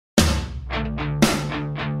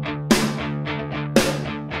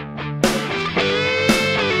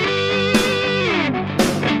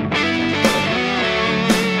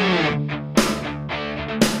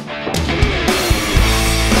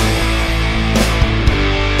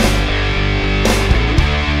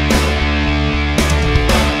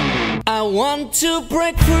to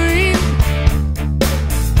break free.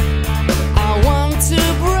 I want to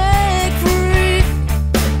break free.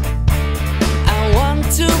 I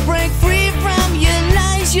want to break free from your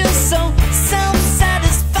lies. You're so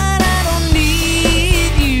self-satisfied. I don't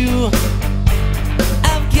need you.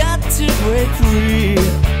 I've got to break free.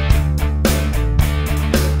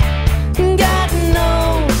 God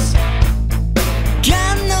knows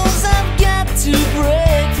I've got to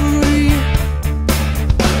break free.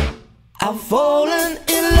 I've fallen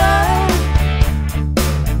in love.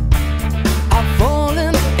 I've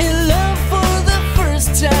fallen in love for the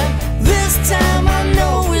first time. This time I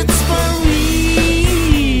know it's for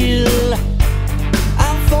real.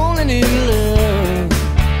 I've fallen in love.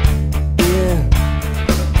 Yeah.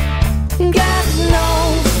 God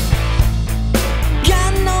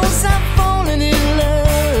knows I've fallen in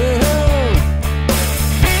love.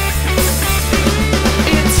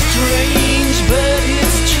 It's strange, but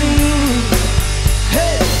it's true.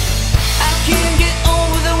 Hey, I can't get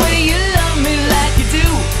over the way you love me like you do,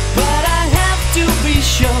 but I have to be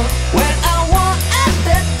sure when I walk out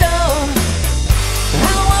that door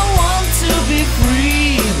how I want to be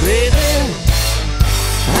free, baby.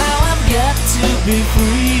 How I've got to be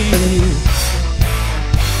free.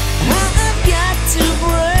 How I've got to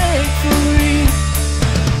break free.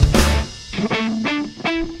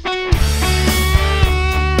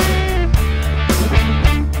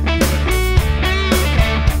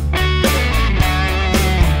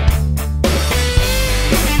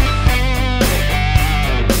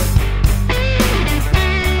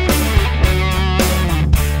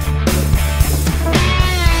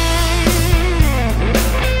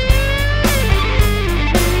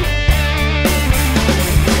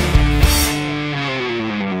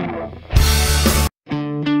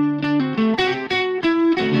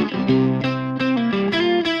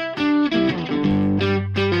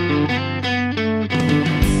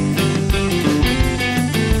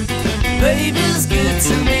 Baby's good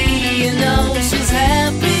to me, you know. She's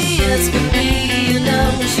happy as can be, you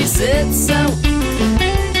know. She said so.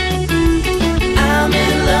 I'm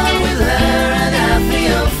in love with her and I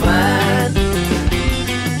feel fine.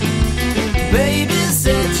 Baby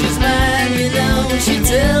said she's mine, you know. She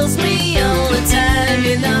tells me all the time,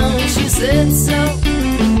 you know. She said so.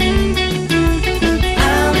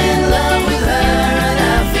 I'm in love with her and I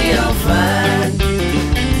feel fine.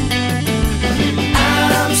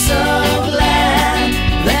 I'm so glad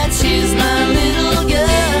that she's my little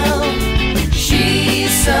girl.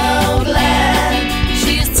 She's so glad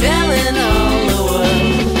she's telling all the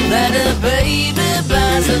world that her baby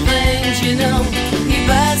buys her things, you know. He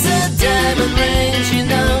buys her diamond rings, you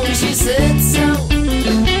know. She said so.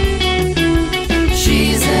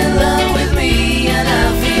 She's in love with me and I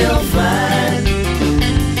feel fine.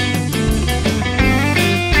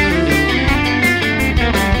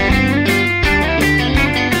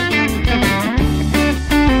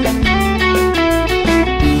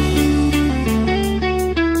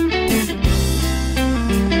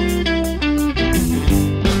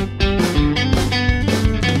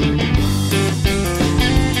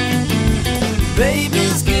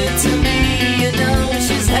 Baby's good to me, you know.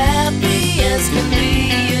 She's happy as can be,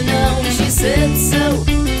 you know. She said so.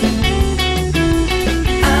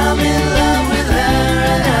 I'm in love with her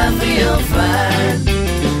and I feel fine.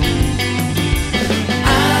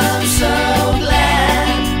 I'm so glad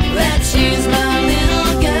that she's my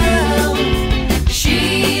little girl.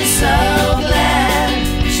 She's so glad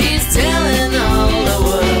she's telling all the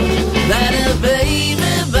world that her baby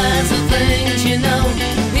buys her things, you know.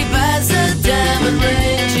 He buys her diamond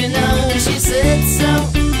rings, you know. She said so.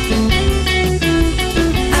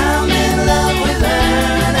 I'm in love with her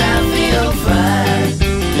and I feel fine.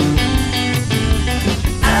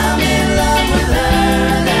 I'm in love with her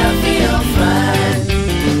and I feel fine.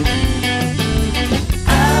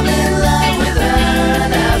 I'm in love with her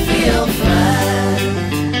and I feel fine.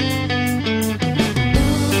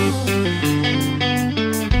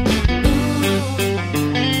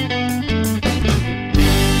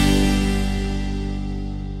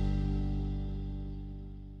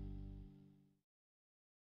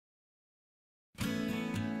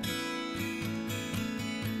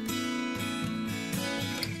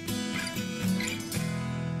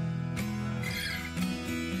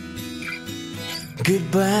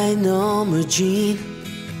 Goodbye, Norma Jean.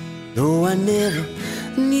 No, I never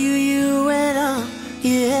knew you at all.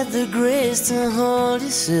 You had the grace to hold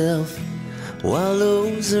yourself while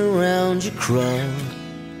those around you crawled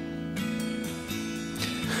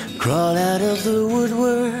out of the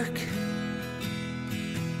woodwork.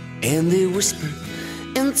 And they whispered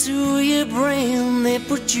into your brain, they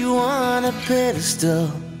put you on a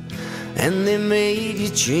pedestal. and they made you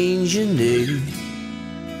change your name.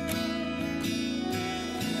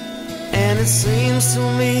 And it seems to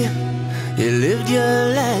me you lived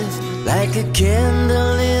your life like a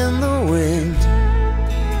candle in the wind,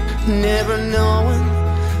 never knowing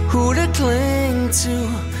who to cling to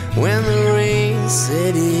when the rain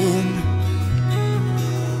set in.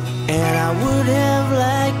 And I would have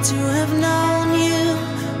liked to have known you,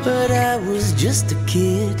 but I was just a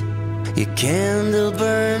kid. Your candle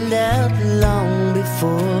burned out long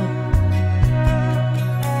before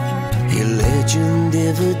your legend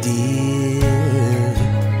ever did.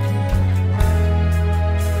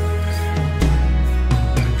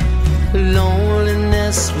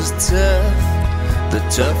 Loneliness was tough, the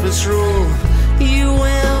toughest role you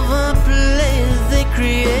ever played. They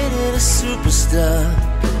created a superstar,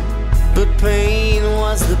 but pain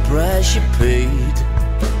was the price you paid.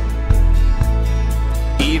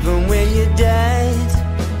 Even when you died,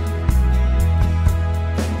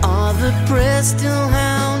 all the press still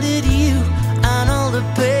hounded you, and all the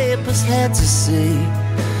papers had to say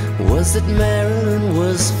was that Marilyn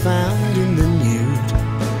was found in the nude.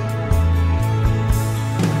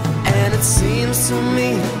 And it seems to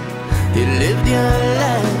me you lived your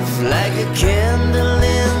life like a candle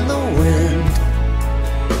in the wind,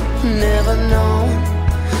 never knowing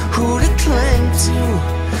who to cling to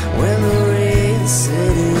when the rain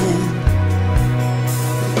set in.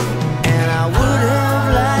 And I would have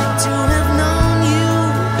liked to have known you,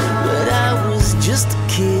 but I was just a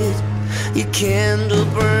kid. Your candle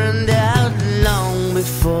burned out long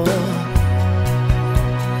before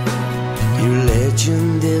your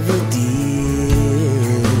legend ever did.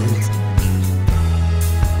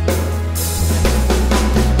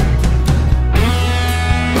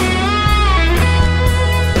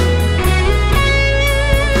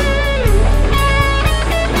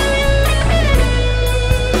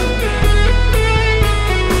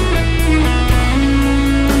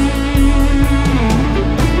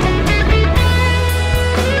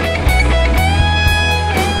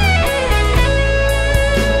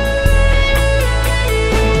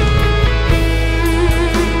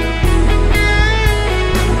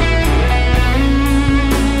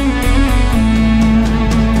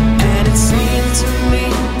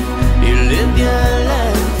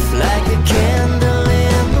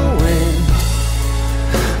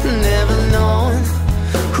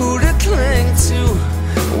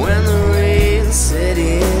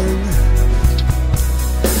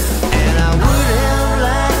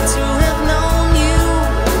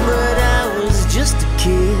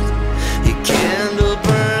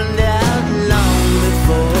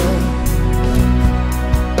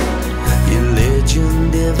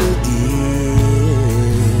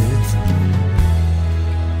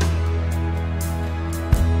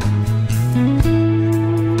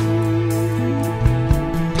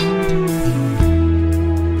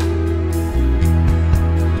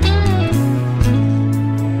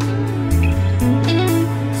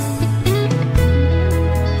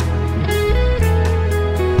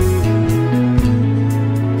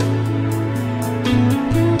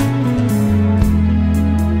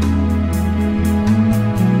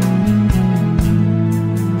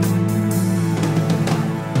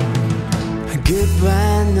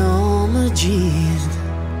 Goodbye, Norma Jean.